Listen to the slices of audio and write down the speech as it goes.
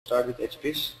start with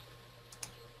HBase.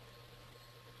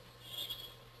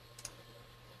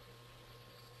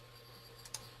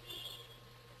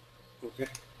 Okay.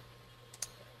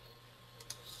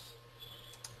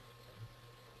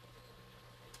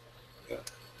 Yeah.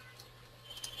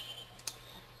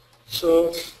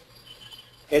 So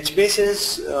HBase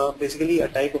is basically a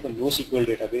type of a NoSQL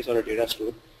database or a data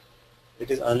store. It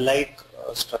is unlike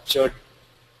structured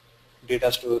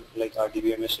data store like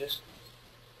RDBMS.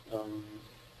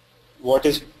 What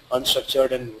is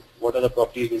unstructured and what are the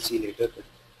properties we'll see later. But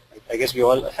I guess we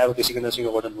all have a basic understanding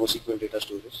of what a NoSQL data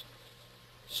store is.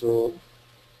 So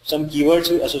some keywords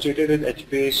associated with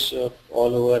HBase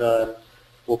all over are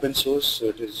open source. So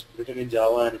it is written in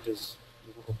Java and it is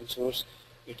open source.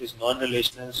 It is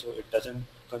non-relational, so it doesn't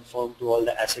conform to all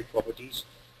the asset properties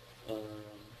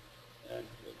and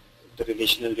the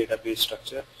relational database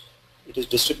structure. It is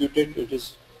distributed. It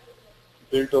is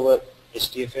built over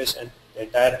HDFS, and the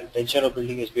entire intention of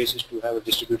building HBase is to have a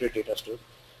distributed data store.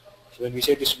 So when we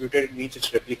say distributed, it means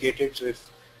it's replicated. So if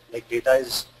like data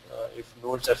is, if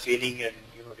nodes are failing and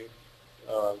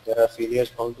there are failures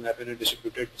bound to happen in a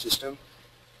distributed system,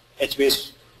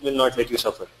 HBase will not let you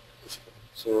suffer.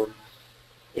 So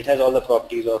it has all the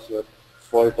properties of your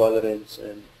fault tolerance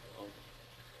and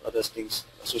other things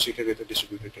associated with a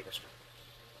distributed data store.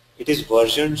 It is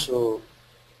versioned, so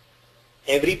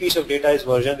every piece of data is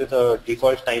versioned with a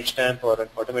default timestamp or an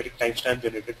automatic timestamp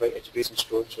generated by HBase and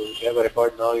stored. So you have a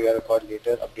record now, you have a record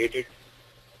later, updated.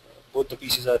 Both the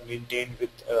pieces are maintained with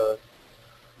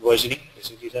versioning.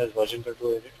 Basically, it has version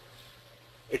control in it.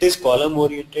 It is column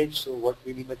oriented. So what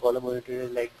we mean by column oriented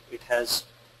is like it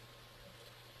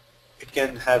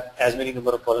can have as many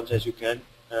number of columns as you can,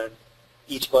 and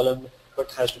each column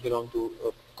but has to belong to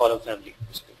a column family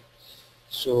basically.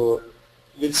 So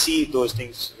we'll see those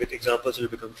things with examples. Will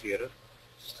become clearer.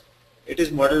 It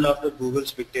is modeled after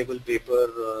Google's Bigtable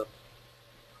paper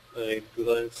in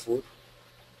 2004,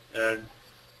 and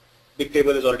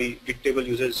Bigtable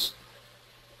uses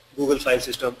Google file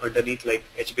system underneath, like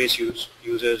HBase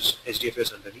uses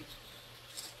HDFS underneath.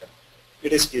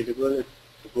 It is scalable.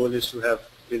 The goal is to have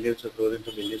billions of rows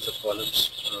into millions of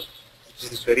columns.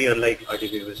 This is very unlike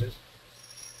RDBMS.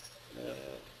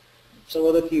 Some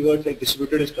other keywords like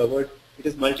distributed is covered. It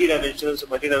is multi-dimensional. So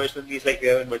multi-dimensional means like we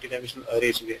have a multi-dimensional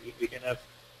arrays. We can have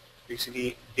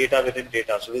basically data within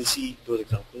data. So we'll see those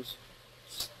examples.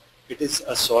 It is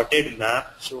a sorted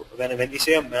map. So when we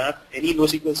say a map, any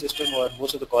NoSQL system or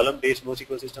most of the column-based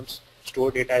NoSQL systems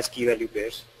store data as key value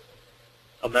pairs.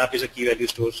 A map is a key value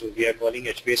store. So we are calling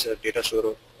HBase a data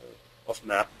store of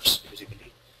maps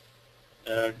basically.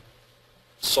 And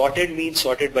sorted means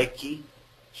sorted by key.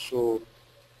 So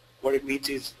what it means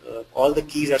is all the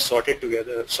keys are sorted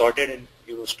together, sorted and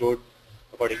stored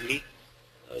accordingly.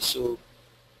 So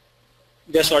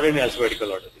they are sorted in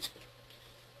alphabetical order basically.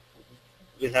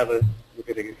 We'll have a look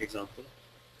at an example.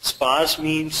 Sparse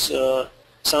means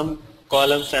some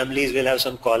column families will have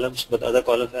some columns, but other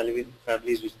column families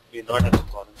will not have some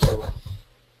columns. So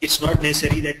it's not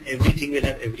necessary that everything will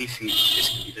have every field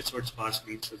basically. That's what sparse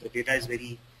means. So the data is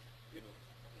very,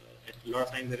 a lot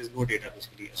of times there is no data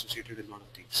basically associated with a lot of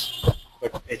things,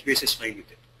 but HBase is fine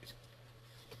with it.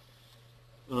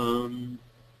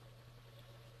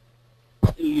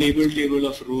 Label table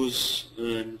of rows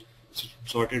and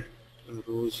sorted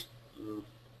rows.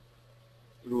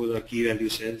 Rows are key value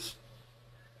cells.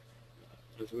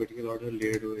 Alphabetical order,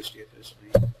 layered row, HDFS.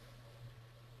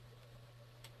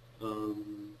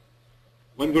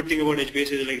 One good thing about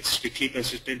HBase is like it's strictly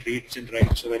consistent reads and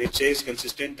writes. So when it says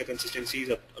consistent, the consistency is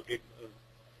update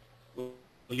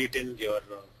only till your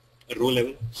row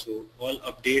level. So all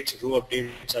updates, row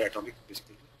updates are atomic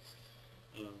basically,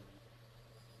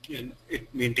 and it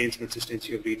maintains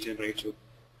consistency of reads and writes. So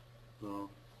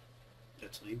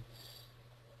that's fine.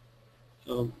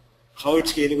 How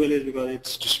it's scalable is because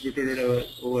it's distributed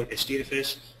over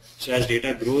HDFS. So as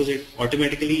data grows, it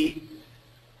automatically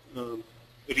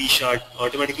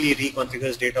automatically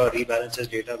reconfigures data or rebalances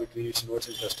data between its nodes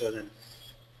and clusters, and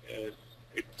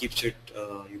it keeps it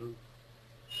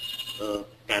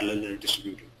parallel and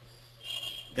distributed.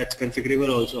 That's configurable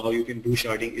also. How you can do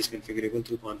sharding is configurable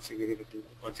through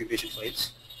configuration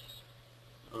files.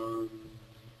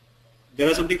 There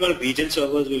are something called region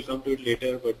servers. We'll come to it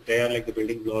later, but they are like the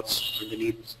building blocks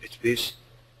underneath HBase.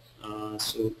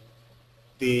 So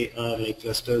they are like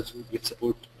clusters which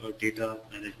support data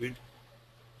management.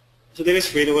 So there is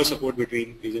failover support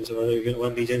between region servers. If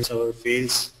one region server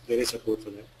fails, there is support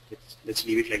for that. Let's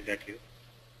leave it like that here.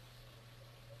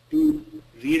 To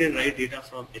read and write data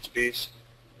from HBase,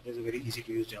 there is a very easy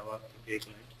to use Java API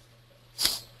client.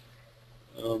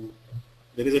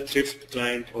 There is a thrift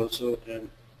client also, and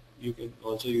you can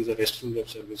also use a RESTful web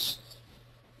service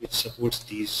which supports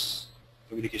these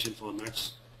communication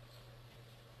formats.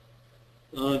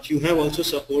 You have also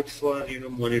support for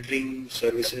monitoring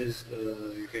services.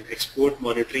 You can export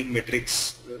monitoring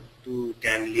metrics to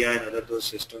Ganglia and other those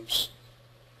systems.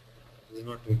 This is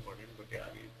not too important, but yeah,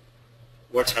 I mean,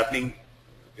 what's happening,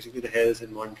 basically the health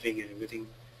and monitoring and everything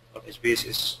of HBase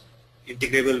is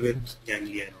integrable with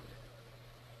Ganglia and all that.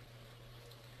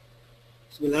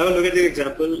 So we'll have a look at the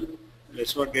example.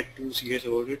 Let's not get too serious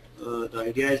about it. The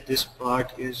idea is this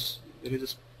part is, there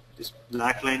is this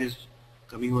black line is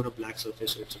coming on a black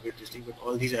surface, so it's a bit distinct, but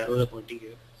all these arrows are pointing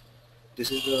here.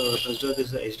 This is the, consider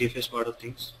this is the HDFS part of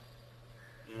things,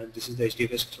 and this is the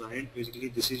HDFS client. Basically,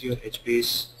 this is your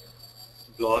HBase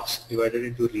blocks divided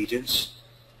into regions,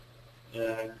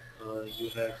 and you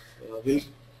have, we'll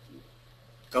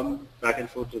come back and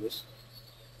forth to this.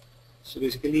 So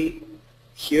basically,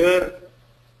 here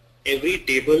every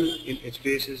table in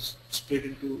HBase is split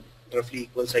into roughly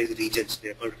equal size regions. They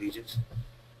are called regions,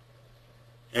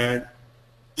 and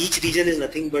each region is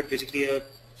nothing but basically a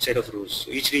set of rows.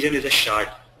 So each region is a shard,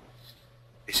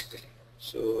 basically.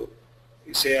 So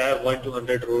you say I have 1 to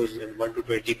 100 rows, and 1 to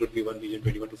 20 could be one region,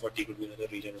 21 to 40 could be another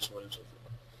region, and so on and so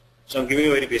forth. So I'm giving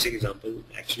you a very basic example.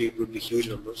 Actually, it would be huge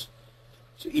numbers.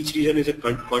 So each region is a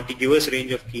contiguous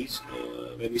range of keys.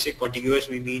 When we say contiguous,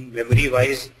 we mean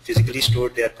memory-wise, physically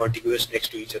stored, they are contiguous next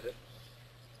to each other.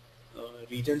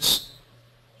 Regions,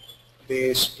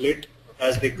 they split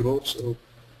as they grow. So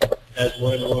as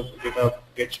more and more data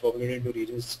gets populated into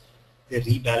regions, they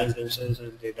rebalance themselves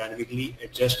and they dynamically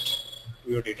adjust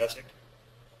to your data set.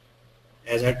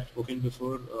 As I had spoken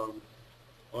before,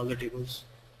 all the tables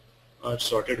are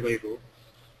sorted by row.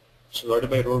 Sorted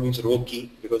by row means row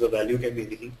key, because the value can be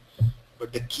anything,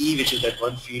 but the key, which is that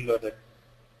one field or that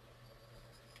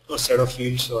or set of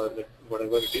fields or that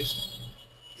whatever it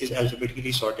is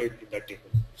alphabetically sorted in that table.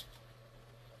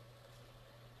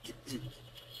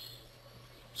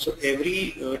 So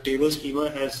every table schema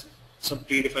has some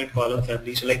predefined column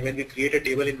family. So like when we create a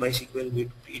table in MySQL, we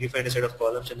predefine a set of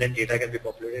columns and then data can be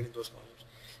populated in those columns.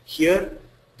 Here,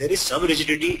 there is some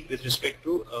rigidity with respect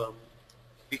to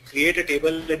we create a table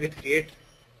and we create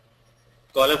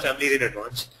column families in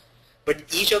advance. But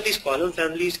each of these column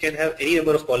families can have any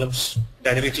number of columns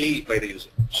dynamically by the user.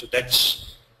 So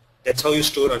that's how you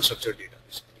store unstructured data,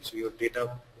 basically. So your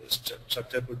data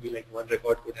structure could be like one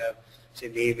record could have, say,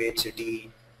 name, age,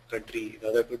 city, country. The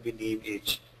other could be name,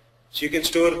 age. So you can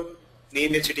store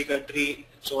name, age, city, country,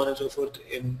 so on and so forth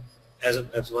in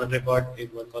as one record in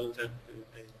one column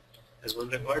as one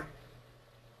record,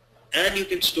 and you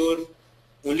can store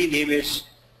only name, age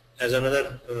as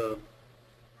another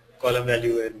column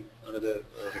value and another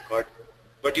record,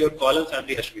 but your column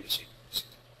family has to be the same.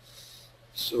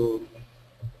 So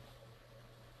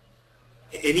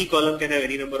any column can have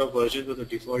any number of versions, but the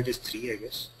default is 3, I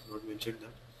guess. Not mentioned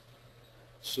that.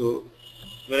 So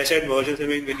when I said versions, I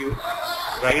mean when you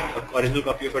write an original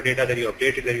copy of a data, then you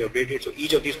update it, So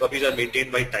each of these copies are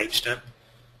maintained by timestamp,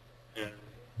 and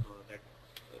that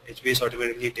HBase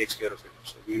automatically takes care of it.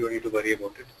 So we don't need to worry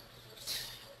about it.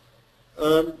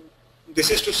 This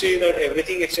is to say that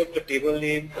everything except the table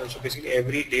name, so basically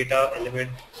every data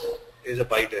element is a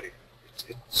byte array.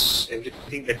 It's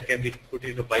everything that can be put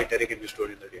in a byte array can be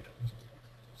stored in the data.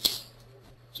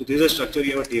 So this is a structure.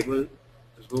 You have a table,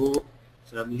 row,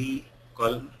 family,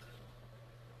 column.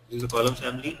 This is a column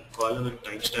family, column and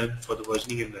timestamp for the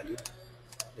versioning and value.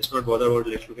 Let's not bother about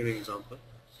it. Let's look at an example.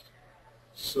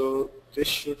 So this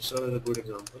should serve as a good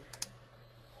example.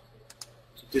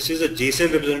 So this is a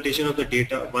JSON representation of the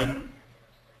data, one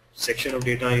section of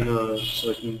data in a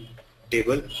certain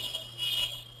table.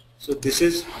 So this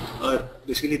is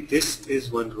basically this is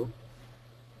one row,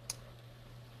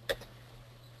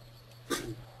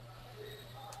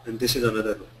 and this is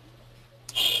another row.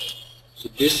 So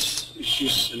this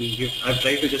is, I mean, I've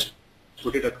tried to just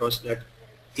put it across that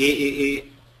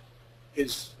AAA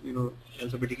is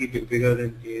alphabetically bigger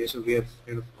than AA, so we have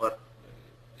kind of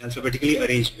alphabetically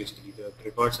arranged basically. The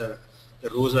records are,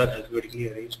 the rows are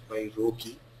alphabetically arranged by row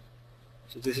key.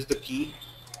 So this is the key.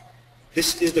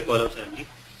 This is the column family.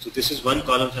 So this is one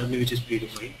column family which is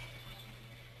predefined.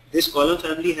 This column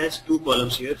family has two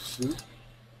columns here, foo.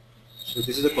 So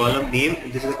this is a column name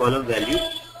and this is a column value.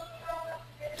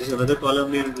 This is another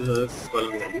column name and this is another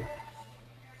column value.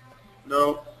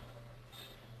 Now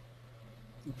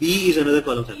B is another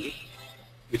column family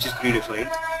which is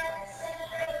predefined.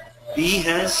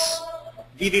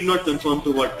 B did not conform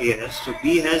to what A has. So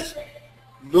B has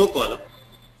no column,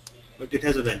 but it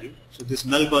has a value. So this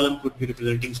null column could be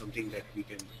representing something that we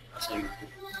can assign to.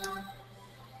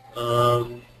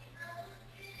 Um,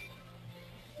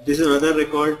 this is another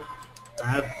record. I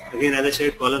have, again, as I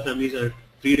said, column families are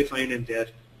predefined and they are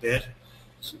there.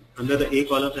 So under the A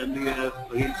column family, we have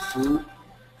again foo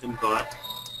and bar,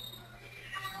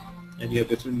 and you have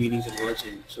different meanings and words.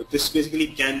 And so this basically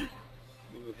can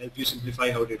help you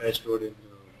simplify how data is stored in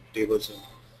tables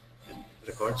and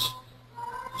records.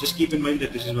 Just keep in mind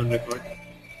that this is one record,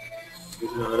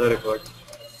 this is another record,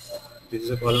 this is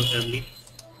a column family.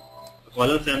 A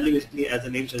column family basically, as the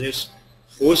name suggests,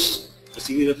 hosts a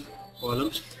series of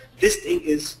columns. This thing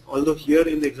is, although here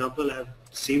in the example I have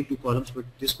the same two columns, but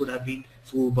this could have been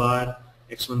foo bar,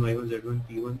 x1, y1, z1,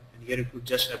 p1, and here it could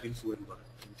just have been foo and bar,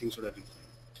 and things would have been fine.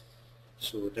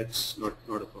 So that's not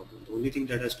a problem. The only thing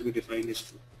that has to be defined is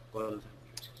foo, column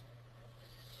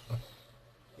family.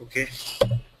 Okay,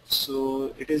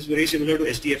 so it is very similar to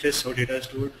SDFS, how data is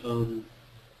stored.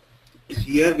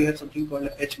 Here we have something called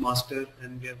a H master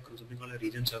and we have something called a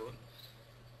region server.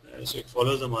 So it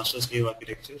follows the master slave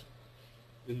architecture.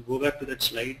 We'll go back to that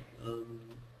slide.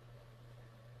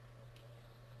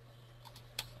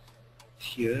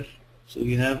 Here, so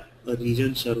we have a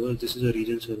region server. This is a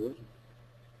region server,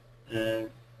 and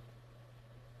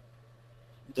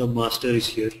the master is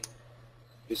here.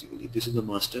 Basically, this is the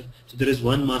master. So there is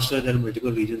one master. There are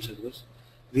multiple region servers.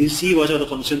 We'll see what are the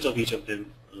functions of each of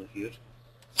them here.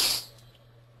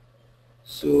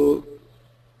 So,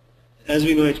 as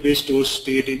we know, HBase stores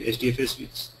state in SDFS.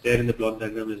 It's there in the block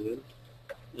diagram as well.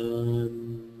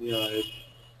 Yeah,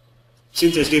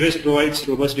 since SDFS provides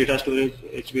robust data storage,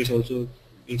 HBase also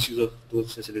makes use of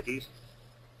those facilities.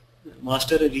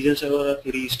 Master and region server are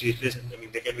pretty stateless, and I mean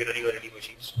they can be running on any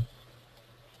machines.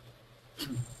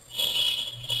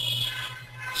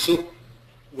 So,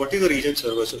 what is a region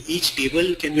server? So each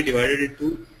table can be divided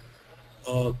into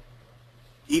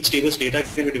each table's data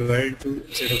can be divided into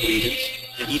a set of regions,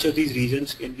 and each of these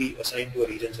regions can be assigned to a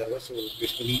region server. So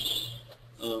basically,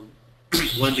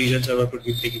 one region server could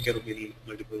be taking care of many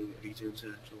multiple regions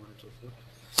and so on and so forth.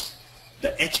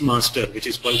 The H master, which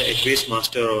is called the HBase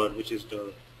master, or which is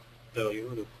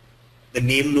the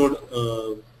name node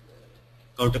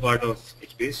counterpart of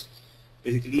HBase,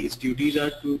 basically its duties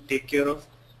are to take care of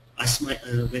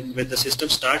when the system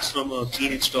starts from a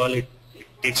clean install, it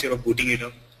takes care of booting it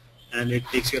up, and it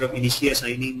takes care of initially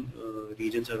assigning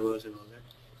region servers and all that.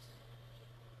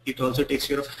 It also takes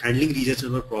care of handling region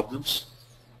server problems.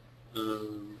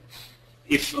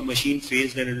 If a machine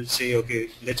fails, then it will say, okay,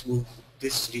 let's move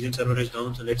this region server is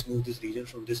down, so let's move this region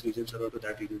from this region server to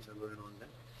that region server and all that.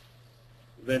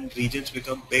 When regions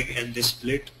become big and they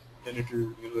split, then it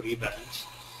will rebalance.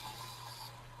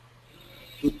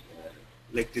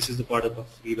 Like this is the part of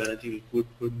rebalancing. We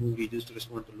could move regions to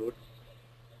respond to load.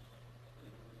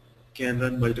 Can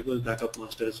run multiple backup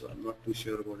masters, so I'm not too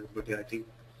sure about it, but yeah, I think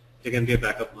there can be a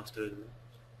backup master as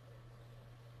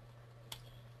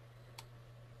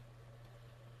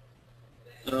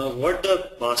well. What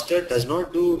the master does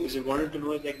not do is important to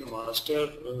know is like the master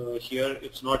here,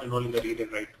 it's not involved in the read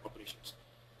and write operations.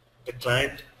 The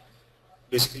client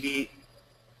basically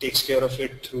takes care of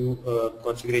it through a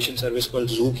configuration service called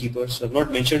Zookeeper. So I've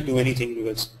not mentioned too many things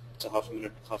because it's a half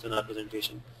an hour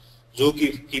presentation.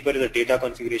 Zookeeper is a data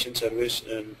configuration service,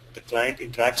 and the client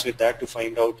interacts with that to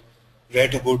find out where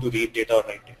to go to read data or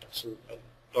write data. So I'll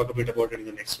talk a bit about it in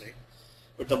the next slide.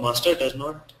 But the master does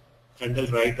not handle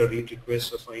write or read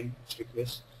requests or find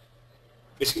requests.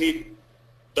 Basically, it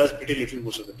does pretty little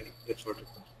most of the time. That's what the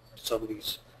summary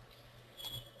is.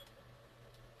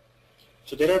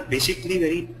 So there are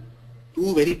basically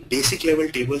two very basic level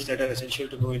tables that are essential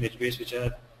to know in HBase, which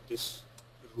are this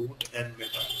root and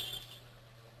meta.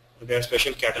 There are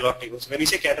special catalog tables. When we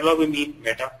say catalog, we mean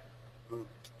meta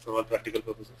for all practical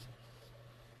purposes.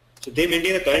 So they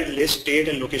maintain the current list, state,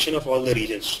 and location of all the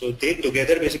regions. So they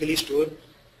together basically store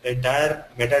the entire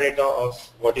metadata of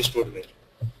what is stored where.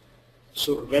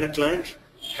 So when a client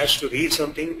has to read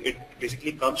something, it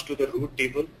basically comes to the root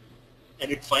table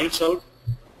and it finds out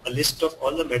a list of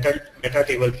all the meta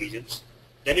table regions.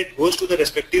 Then it goes to the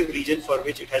respective region for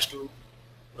which it has to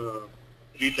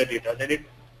read the data. Then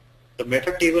the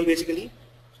meta table basically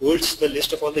holds the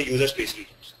list of all the user space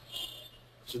regions.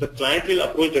 So the client will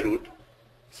approach the root,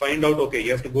 find out, okay, you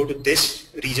have to go to this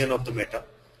region of the meta.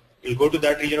 You'll go to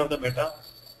that region of the meta.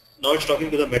 Now it's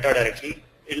talking to the meta directly.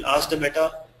 It'll ask the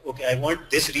meta, okay, I want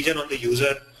this region on the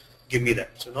user, give me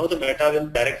that. So now the meta will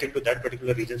direct it to that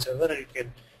particular region server and it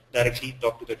can directly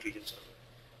talk to that region server.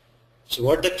 So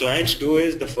what the clients do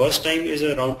is the first time is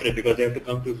a round trip because they have to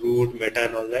come to root, meta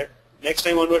and all that. Next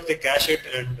time onwards they cache it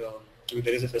and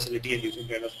there is a facility and you can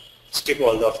kind of skip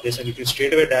all of this and you can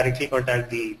straight away directly contact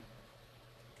the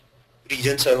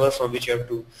region server from which you have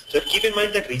to. So keep in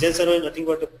mind that region server is nothing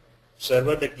but a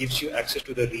server that gives you access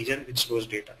to the region which stores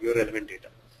data, your relevant data,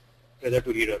 whether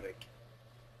to read or write.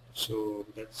 So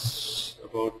that's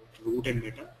about root and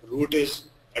meta. Root is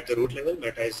at the root level,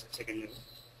 meta is second level.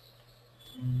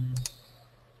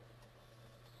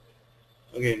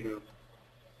 Again,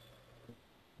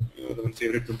 one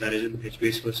favorite comparison,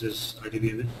 HBase versus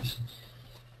RDBMS.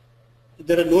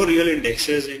 There are no real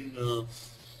indexes in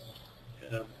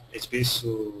HBase,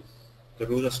 so the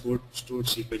rows are stored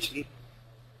sequentially.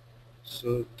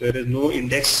 So there is no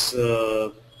index,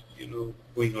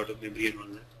 going out of memory and all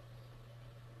that.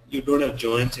 You don't have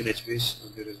joins in HBase, so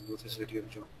there is no facility of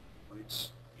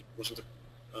joins. Most of the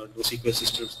NoSQL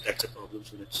systems, that's a problem,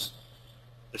 so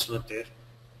that's not there.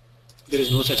 There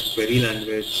is no such query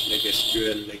language like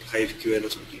SQL, like HiveQL or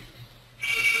something.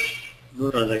 No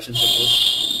transaction support.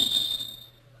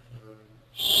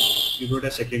 You don't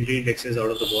have secondary indexes out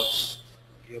of the box.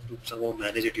 You have to somehow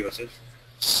manage it yourself.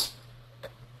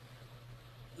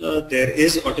 There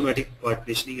is automatic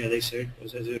partitioning, as I said.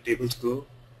 As your tables grow,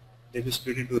 they will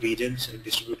split into regions and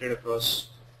distributed across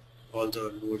all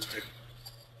the nodes that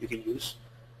you can use.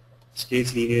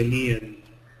 Scales linearly and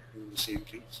do the same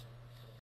things.